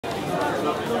ये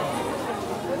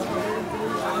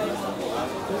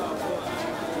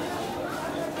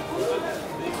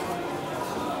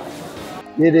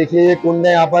देखिए ये कुंड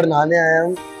है, यहाँ पर नहाने आए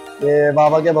हम। ये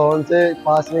बाबा के भवन से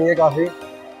पास में है काफी,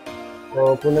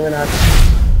 तो कुंड में नहाते।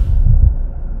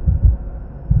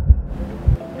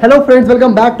 Hello friends,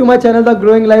 welcome back to my channel the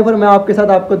growing life, और मैं आपके साथ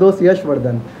आपका दोस्त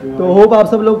यशवर्धन। तो होप आप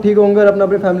सब लोग ठीक होंगे और अपना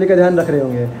अपनी फैमिली का ध्यान रख रहे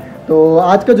होंगे। तो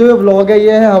आज का जो व्लॉग है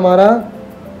ये है हमारा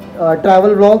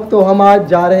ट्रैवल व्लॉग। तो हम आज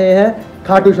जा रहे हैं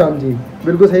खाटू श्याम जी।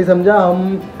 बिल्कुल सही समझा,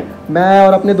 मैं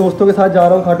और अपने दोस्तों के साथ जा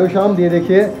रहा हूँ खाटू श्याम। ये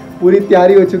देखिए पूरी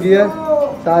तैयारी हो चुकी है,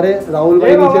 सारे राहुल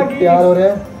भाई नीचे तैयार हो रहे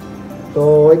हैं,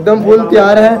 तो एकदम फुल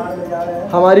तैयार है।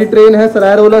 हमारी ट्रेन है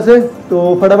सराय रोला से,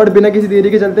 तो फटाफट बिना किसी देरी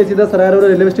के चलते सीधा सराय रोला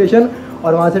रेलवे स्टेशन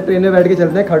और वहाँ से ट्रेन में बैठ के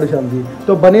चलते हैं खाटू श्याम जी।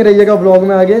 तो बने रहिएगा ब्लॉग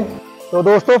में आगे। तो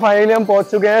दोस्तों फाइनली हम पहुँच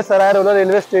चुके हैं सराय रोला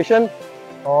रेलवे स्टेशन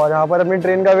और यहाँ पर अपनी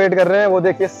ट्रेन का वेट कर रहे हैं। वो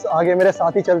देखिए आगे मेरे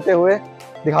साथी चलते हुए,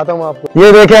 दिखाता हूँ आपको।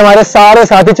 ये देखिए हमारे सारे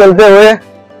साथी चलते हुए,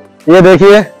 ये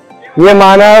देखिए ये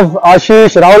मानव,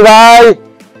 आशीष, राहुल भाई,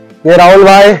 ये राहुल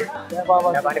भाई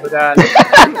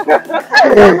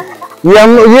ये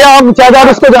आप शायद आप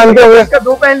इसको जानते होंगे। इसका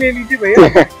 2 पैन ले लीजिए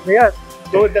भैया। भैया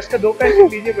 10 का 2 पैन ले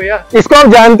लीजिए भैया। इसको आप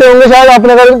जानते होंगे शायद,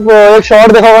 आपने अगर एक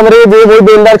शॉट देखा होगा मेरे, ये वही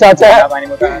बेलदार चाचा है,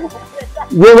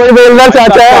 ये वही बेलदार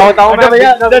चाचा है। बताऊं मैं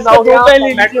भैया 10 का 2 पैन ले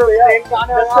लीजिए भैया।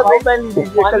 10 का 2 पैन लीजिए,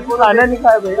 कल खाना नहीं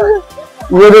खाया भैया।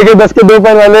 ये देखिए 10 के 2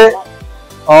 पैन वाले।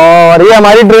 और ये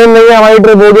हमारी ट्रेन नहीं है, हमारी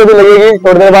ट्रेन बोगियों भी लगेगी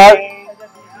थोड़ी देर बाद।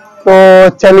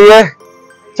 तो चलिए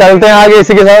चलते हैं आगे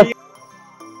इसी के साथ।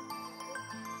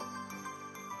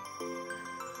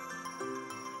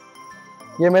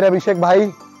 ये मेरे अभिषेक भाई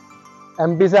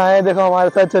एमपी से आए हैं, देखो हमारे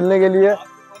साथ चलने के लिए,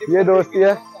 ये दोस्ती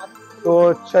है।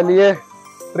 तो चलिए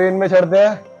ट्रेन में चढ़ते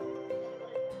हैं।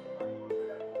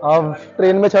 अब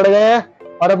ट्रेन में चढ़ गए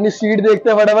हैं और अपनी सीट देखते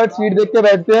हैं, फटाफट सीट देख के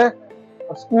बैठते हैं।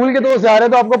 स्कूल के दोस्त जा रहे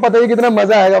हैं तो आपको पता ही कितना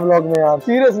मजा आएगा ब्लॉग में यार,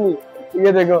 सीरियसली।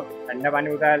 ये देखो ठंडा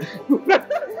पानी उतार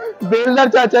बेलदार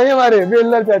चाचा ही हमारे,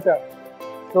 बेलदार चाचा।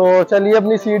 तो चलिए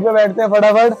अपनी सीट पे बैठते हैं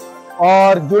फटाफट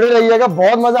और जुड़े रहिएगा,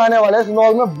 बहुत मजा आने वाला है इस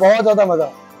व्लॉग में, बहुत ज्यादा मजा।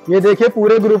 ये देखिए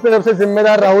पूरे ग्रुप के सबसे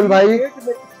जिम्मेदार राहुल भाई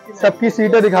सबकी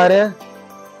सीटें दिखा रहे हैं,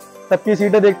 सबकी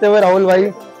सीटें देखते हुए राहुल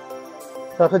भाई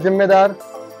सबसे जिम्मेदार।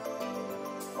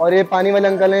 और ये पानी वाले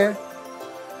अंकल हैं।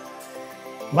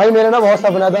 भाई मेरा ना बहुत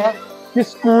सपना था कि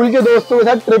स्कूल के दोस्तों के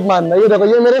साथ ट्रिप मारना। ये देखो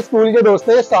ये मेरे स्कूल के दोस्त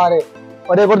हैं ये सारे,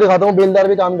 और एक और दिखाता हूँ बेलदार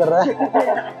भी काम कर रहा है।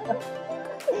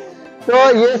 तो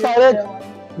ये सारे,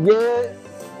 ये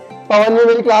पवन भी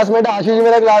मेरी क्लासमेट है, आशीष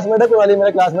मेरा क्लासमेट है, कुणाली मेरा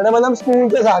क्लासमेट है, मतलब स्कूल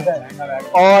के साथ है।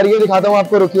 और ये दिखाता हूँ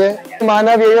आपको, रुकिए।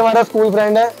 मानव ये हमारा स्कूल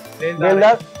फ्रेंड है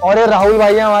बेलदार, और ये राहुल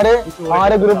भाई है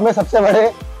हमारे ग्रुप में सबसे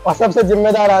बड़े और सबसे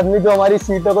जिम्मेदार आदमी जो हमारी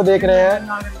सीटों को देख रहे हैं।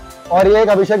 और ये एक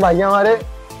अभिषेक भाई है हमारे,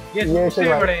 ये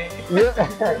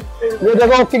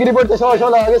देखो ऑप्टिक की रिपोर्ट चश्मा वश्मा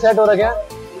लगा के सेट हो रखे हैं।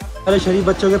 अरे शरीफ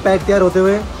बच्चों के पैक तैयार होते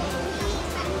हुए,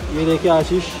 ये देखिए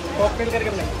आशीष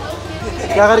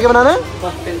क्या करके बनाना है,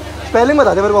 स्पेलिंग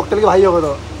बता दे मेरे कॉकटेल के भाई होगा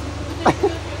तो।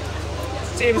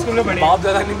 सेम स्कूल में पढ़े, बाप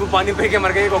दादा नींबू पानी पी के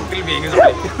मर गए, कॉकटेल पिएंगे सब।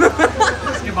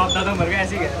 इसके बाप दादा मर गए,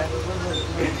 ऐसे ही कहता है।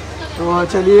 तो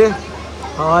चलिए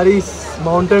हमारी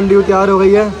माउंटेन ड्यू तैयार हो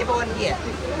गई है,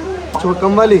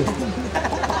 छोटकम वाली।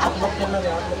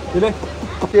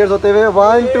 चीयर्स होते हुए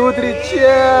 1 2 3 चीयर्स।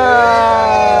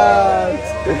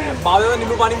 बाप दादा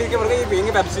नींबू पानी पी के मर गए, ये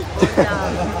पिएंगे पेप्सी।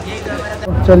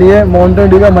 चलिए माउंटेन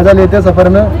ड्यू का मजा लेते हैं सफर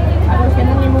में।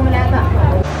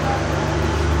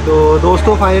 तो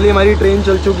दोस्तों फाइनली हमारी ट्रेन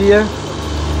चल चुकी है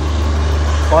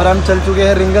और हम चल चुके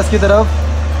हैं रींगस की तरफ,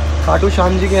 खाटू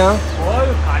श्याम जी के यहाँ।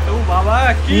 खाटू बाबा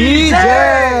की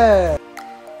जय।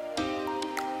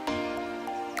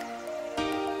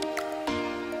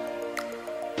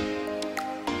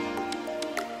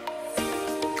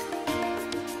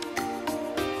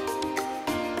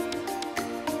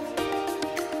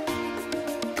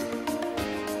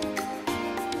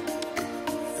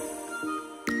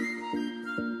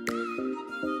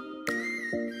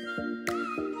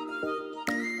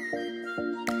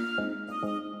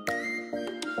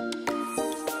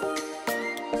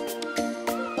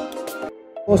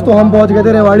 दोस्तों हम पहुंच गए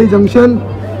थे रेवाड़ी जंक्शन।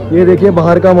 ये देखिए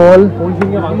बाहर का मॉल,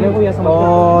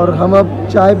 और हम अब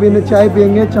चाय पिएंगे।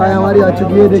 चाय हमारी आ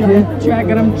चुकी है, देखिए चाय,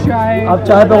 गरम चाय। अब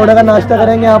चाय पकौड़े का नाश्ता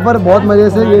करेंगे यहाँ पर बहुत मजे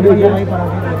से। ये देखिए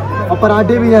और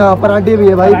पराठे भी हैं, पराठे भी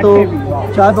है भाई। तो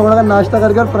चाय पकौड़े का नाश्ता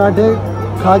कर पराठे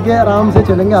खा के आराम से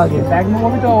चलेंगे आगे। बैग में वो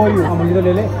भी तो मुझे तो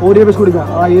ले ले। और ये बिस्कुट का,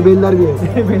 हाँ ये बेलदार भी है।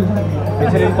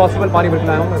 बेलदार इम्पॉसिबल पानी भर के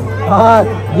लाया हूँ। हाँ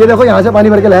ये देखो यहाँ से पानी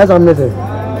भर के लाया सामने से,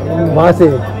 वहाँ से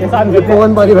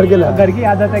पवन पानी भर के लाया। घर की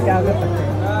आदत है, क्या कर सकते हैं।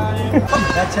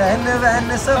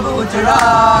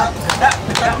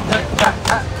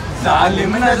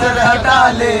 जालिम नजर हटा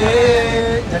ले,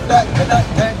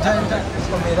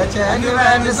 मेरा चैन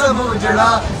वैन सब उजड़ा,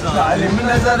 जालिम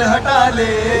नजर हटा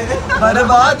ले,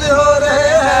 बर्बाद हो रहे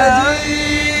हैं जी,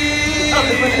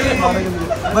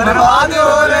 बर्बाद हो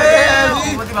रहे हैं जी,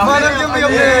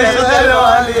 शहर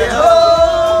वाले हो,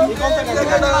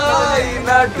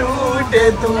 ना टूटे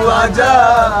तू आजा,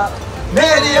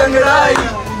 मेरी अंगड़ाई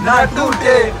ना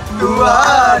टूटे तू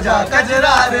आजा,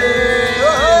 कजरा रे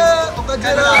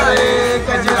कजरा रे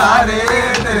कजरा रे,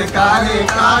 तेरे काले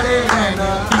काले नैना,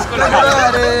 कजरा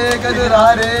रे कजरा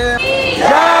रे।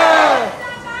 जय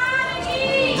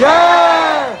जय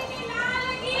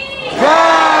जय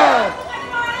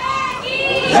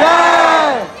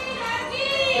जय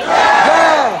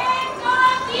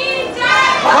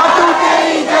खाटू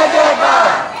तेरी जय जयकार,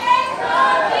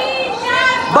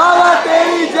 बाबा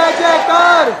तेरी जय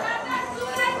जयकार,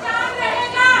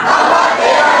 बाबा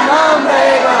तेरा नाम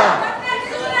रहेगा।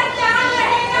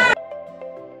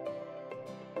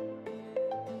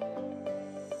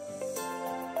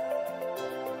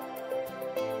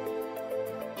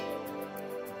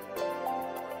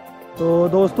 तो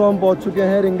दोस्तों हम पहुंच चुके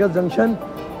हैं रिंगस जंक्शन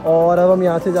और अब हम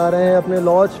यहाँ से जा रहे हैं अपने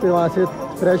लॉज, फिर वहाँ से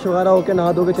फ्रेश वगैरह होकर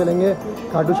नहा धो के चलेंगे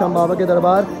खाटू श्याम बाबा के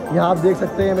दरबार। यहाँ आप देख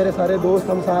सकते हैं मेरे सारे दोस्त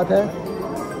हम साथ हैं,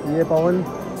 ये पवन,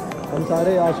 हम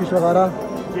सारे आशीष वगैरह,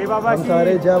 हम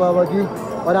सारे जय बाबा की।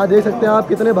 और यहाँ देख सकते हैं आप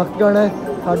कितने भक्तगण हैं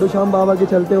खाटू श्याम बाबा के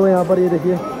चलते हुए यहाँ पर, ये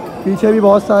देखिए पीछे भी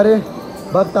बहुत सारे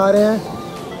भक्त आ रहे हैं।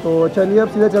 तो चलिए अब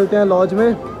सीधे चलते हैं लॉज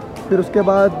में, फिर उसके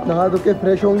बाद नहा धो के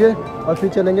फ्रेश होंगे और फिर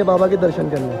चलेंगे बाबा के दर्शन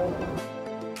करने।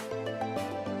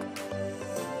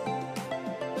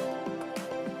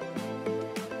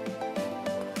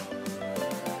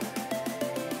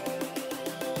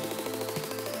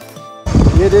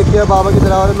 ये देखिए बाबा की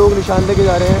तरफ लोग निशान लेके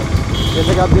जा रहे हैं,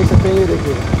 जैसे कि आप देख सकते हैं। ये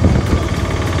देखिए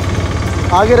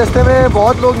आगे रास्ते में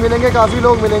बहुत लोग मिलेंगे, काफ़ी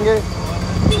लोग मिलेंगे,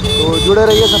 तो जुड़े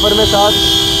रहिए सफ़र में साथ।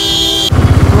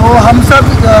 तो हम सब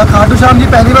खाटू श्याम जी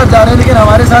पहली बार जा रहे हैं, लेकिन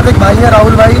हमारे साथ एक भाई है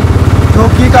राहुल भाई, जो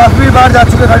कि काफ़ी बार जा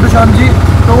चुके हैं खाटू श्याम जी।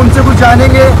 तो उनसे कुछ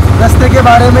जानेंगे रास्ते के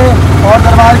बारे में और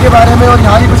दरबार के बारे में और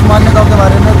यहाँ की कुछ मान्यताओं के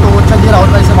बारे में। तो चलिए राहुल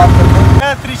भाई से बात करते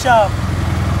हैं।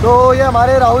 तो ये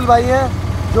हमारे राहुल भाई हैं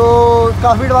जो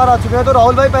काफ़ी बार आ चुके हैं। तो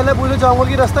राहुल भाई पहले पूछना चाहूँगा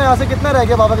कि रास्ता यहाँ से कितना रह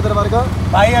गया बाबा के दरबार का?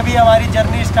 भाई अभी हमारी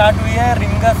जर्नी स्टार्ट हुई है,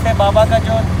 रिंगस से बाबा का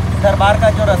जो दरबार का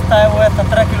जो रास्ता है वो है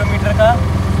 17 किलोमीटर का,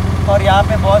 और यहाँ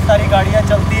पे बहुत सारी गाड़ियाँ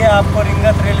चलती है। आपको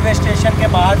रिंगस रेलवे स्टेशन के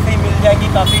बाहर से ही मिल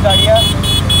जाएगी काफ़ी गाड़ियाँ।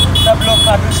 सब लोग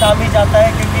खाटू श्याम ही जाता है,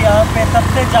 क्योंकि यहाँ पे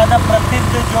सबसे ज़्यादा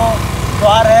प्रसिद्ध जो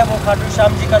द्वार है वो खाटू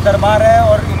श्याम जी का दरबार है,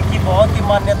 और इनकी बहुत ही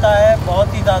मान्यता है,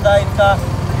 बहुत ही ज़्यादा इनका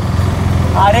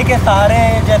आरे के सहारे,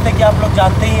 जैसे कि आप लोग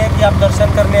जानते ही हैं कि आप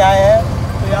दर्शन करने आए हैं।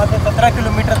 तो यहाँ से 17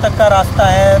 किलोमीटर तक का रास्ता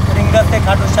है रिंगस से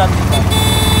खाटू श्याम जी का।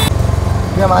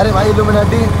 ये हमारे भाई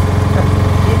इल्यूमिनाटी,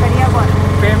 ये बढ़िया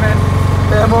पेमेंट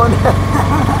पेमोन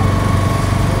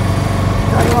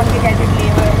के गैजेट लिए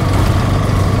हुए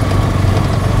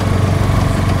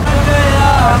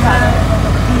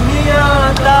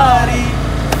दुनियादारी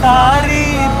सारी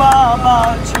बाबा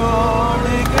छोड़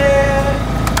के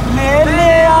लेने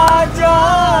आजा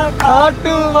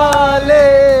खाटू वाले,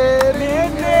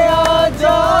 लेने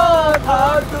आजा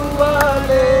खाटू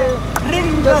वाले,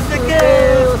 रिंगस के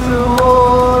उस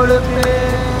मोड़ पे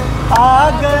आ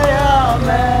गया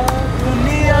मैं,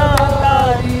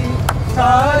 दुनियादारी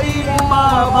सारी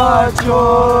बाबा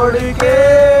छोड़ के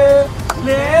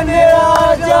लेने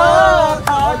आजा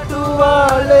खाटू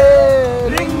वाले,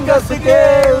 रिंगस के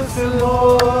उस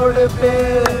मोड़ पे।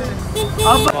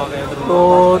 अब तो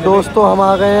दोस्तों हम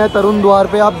आ गए हैं तरुण द्वार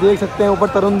पे, आप देख सकते हैं ऊपर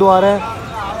तरुण द्वार है,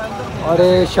 और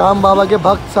ये श्याम बाबा के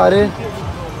भक्त सारे,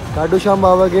 खाटू श्याम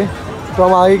बाबा के। तो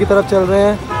हम आगे की तरफ चल रहे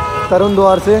हैं तरुण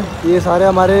द्वार से, ये सारे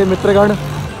हमारे मित्रगण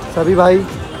सभी भाई।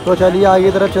 तो चलिए आगे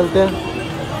की तरफ चलते हैं।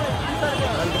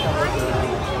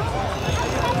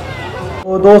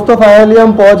 तो दोस्तों फाइनली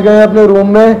हम पहुंच गए हैं अपने रूम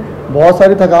में। बहुत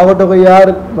सारी थकावट हो गई यार,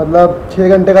 मतलब 6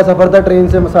 घंटे का सफ़र था, ट्रेन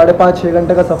से 5.5-6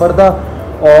 घंटे का सफ़र था,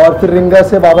 और फिर रिंगस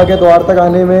से बाबा के द्वार तक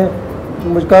आने में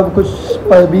मुझका कुछ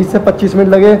 20 से 25 मिनट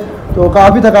लगे। तो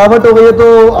काफ़ी थकावट हो गई है,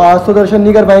 तो आज तो दर्शन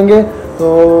नहीं कर पाएंगे। तो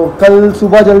कल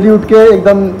सुबह जल्दी उठ के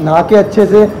एकदम नहा के अच्छे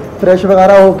से फ्रेश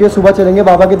वगैरह होके सुबह चलेंगे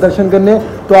बाबा के दर्शन करने।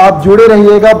 तो आप जुड़े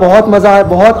रहिएगा, बहुत मज़ा,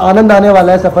 बहुत आनंद आने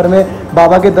वाला है सफ़र में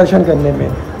बाबा के दर्शन करने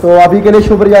में। तो अभी के लिए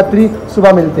शुभ यात्री,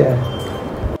 सुबह मिलते हैं।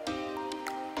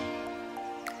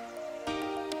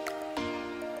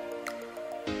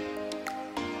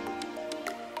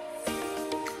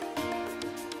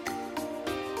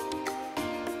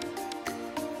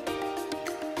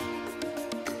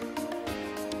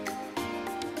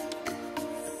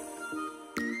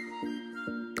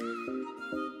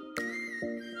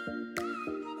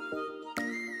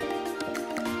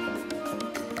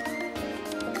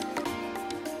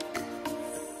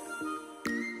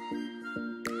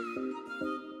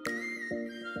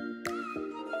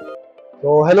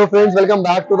 तो hello friends, welcome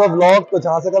back to the vlog. तो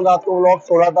जहाँ से कल रात को व्लॉग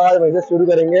छोड़ा था आज वहीं से शुरू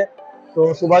करेंगे।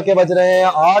 तो सुबह के बज रहे हैं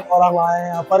 8 और हम आए हैं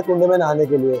यहाँ पर कुंड में नहाने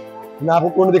के लिए। मैं आपको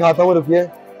कुंड दिखाता हूँ, रुकिए।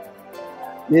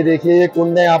 ये देखिए, ये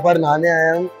कुंड है, यहाँ पर नहाने आए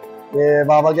हैं हम। ये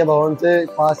बाबा के भवन से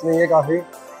पास में ही है काफ़ी।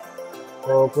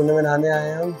 तो कुंड में नहाने आए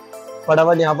हैं हम।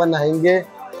 फटाफट यहाँ पर नहाएंगे,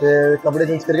 फिर कपड़े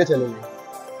चेंज करके चलेंगे।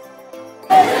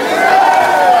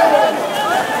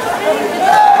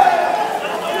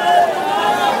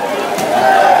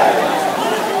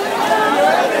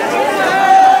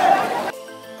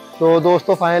 तो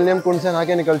दोस्तों फाइनली हम कुंड से नहा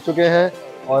के निकल चुके हैं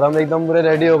और हम एकदम पूरे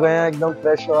रेडी हो गए हैं, एकदम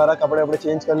फ्रेश वगैरह, कपड़े वपड़े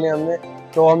चेंज कर लिए हमने।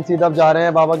 तो हम सीधा अब जा रहे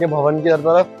हैं बाबा के भवन की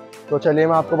तरफ। तो चलिए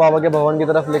मैं आपको बाबा के भवन की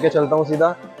तरफ लेके चलता हूँ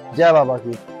सीधा। जय बाबा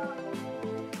की।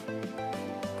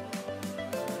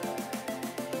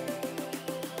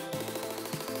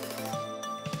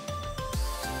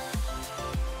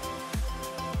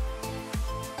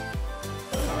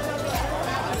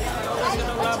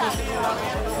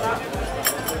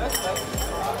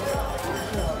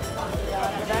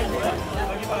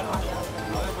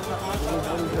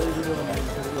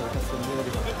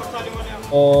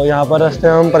 तो यहाँ पर रास्ते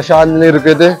में हम प्रसाद लेने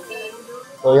रुके थे,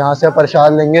 तो यहाँ से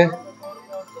प्रसाद लेंगे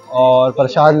और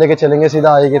प्रसाद लेके चलेंगे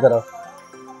सीधा आई की तरफ।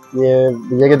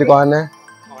 ये की दुकान है।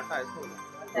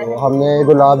 तो हमने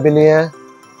गुलाब भी लिए हैं,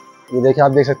 ये देखिए,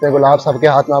 आप देख सकते हैं गुलाब, सबके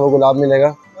हाथ में आपको गुलाब मिलेगा।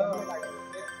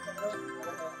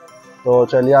 तो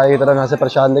चलिए आई की तरफ यहाँ से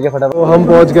प्रसाद लेके फटाफट। तो हम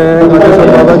पहुँच गए हैं खाटू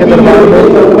श्याम बाबा के दरबार में।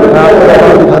 मैं आपको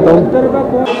दरबार दिखाता हूँ।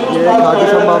 ये खाटू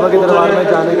श्याम बाबा के दरबार में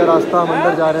जाने का रास्ता, हम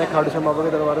अंदर जा रहे हैं खाटू श्याम बाबा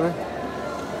के दरबार में।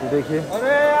 देखिए,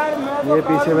 ये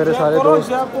पीछे मेरे सारे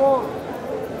दोस्त।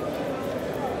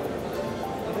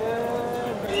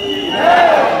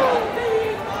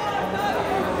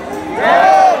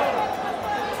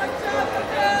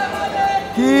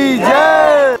 की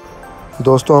जय।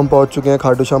 दोस्तों हम पहुंच चुके हैं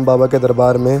खाटू श्याम बाबा के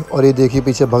दरबार में और ये देखिए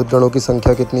पीछे भक्तगणों की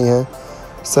संख्या कितनी है।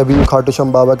 सभी खाटू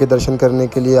श्याम बाबा के दर्शन करने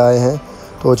के लिए आए हैं।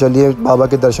 तो चलिए बाबा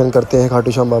के दर्शन करते हैं,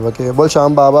 खाटू श्याम बाबा के। बोल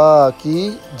श्याम बाबा की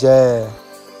जय।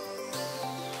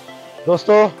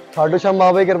 दोस्तों खाटू श्याम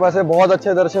बाबा की कृपा से बहुत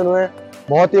अच्छे दर्शन हुए,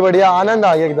 बहुत ही बढ़िया, आनंद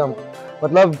आ गया एकदम।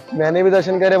 मतलब मैंने भी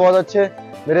दर्शन करे बहुत अच्छे,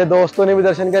 मेरे दोस्तों ने भी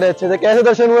दर्शन करे अच्छे से। कैसे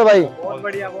दर्शन हुए भाई? बहुत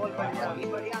बढ़िया, बहुत बढ़िया।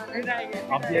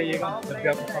 आप भी आइएगा जब भी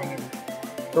आपको सामने।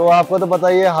 तो आपको तो पता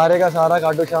ही है, हारे का सहारा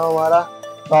खाटू श्याम हमारा।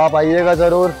 तो आप आइएगा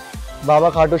ज़रूर। बाबा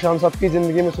खाटू श्याम सबकी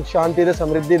ज़िंदगी में सुख शांति दे,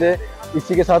 समृद्धि दे।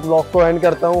 इसी के साथ व्लॉग को एंड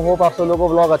करता हूँ। होप आप सब लोगों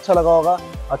को व्लॉग अच्छा लगा होगा।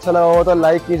 अच्छा लगा होगा तो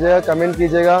लाइक कीजिएगा, कमेंट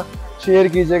कीजिएगा, शेयर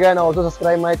कीजिएगा and also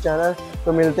subscribe my channel.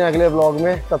 तो मिलते हैं अगले व्लॉग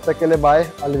में, तब तक के लिए बाय,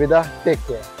 अलविदा, टेक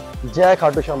केयर। जय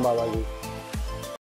खाटू श्याम बाबा की।